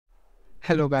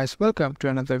Hello guys, welcome to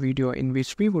another video in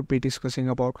which we would be discussing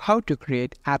about how to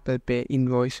create Apple Pay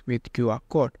invoice with QR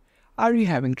code. Are you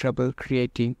having trouble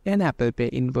creating an Apple Pay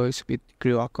invoice with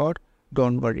QR code?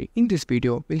 Don't worry, in this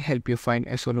video we'll help you find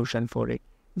a solution for it.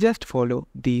 Just follow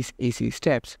these easy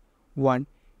steps. 1.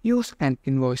 Use an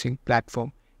invoicing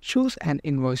platform. Choose an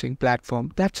invoicing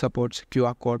platform that supports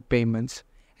QR code payments.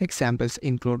 Examples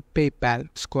include PayPal,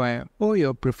 Square, or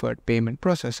your preferred payment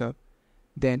processor.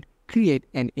 Then create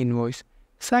an invoice.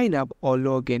 Sign up or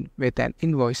log in with an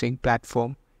invoicing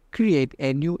platform. Create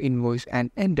a new invoice and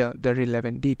enter the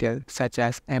relevant details such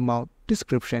as amount,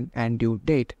 description, and due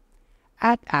date.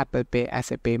 Add Apple Pay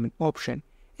as a payment option.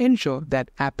 Ensure that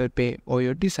Apple Pay or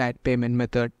your desired payment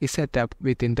method is set up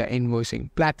within the invoicing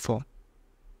platform.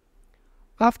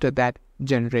 After that,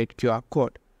 generate QR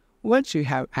code. Once you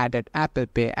have added Apple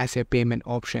Pay as a payment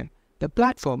option, the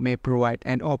platform may provide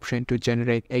an option to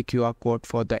generate a QR code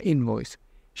for the invoice.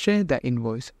 Share the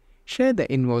invoice. Share the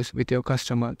invoice with your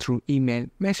customer through email,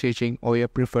 messaging, or your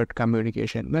preferred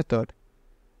communication method.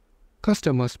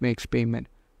 Customers makes payment.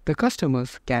 The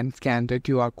customers can scan the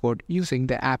QR code using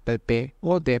the Apple Pay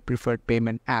or their preferred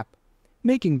payment app,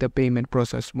 making the payment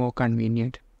process more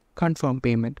convenient. Confirm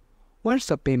payment. Once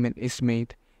the payment is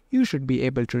made, you should be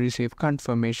able to receive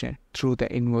confirmation through the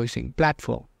invoicing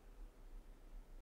platform.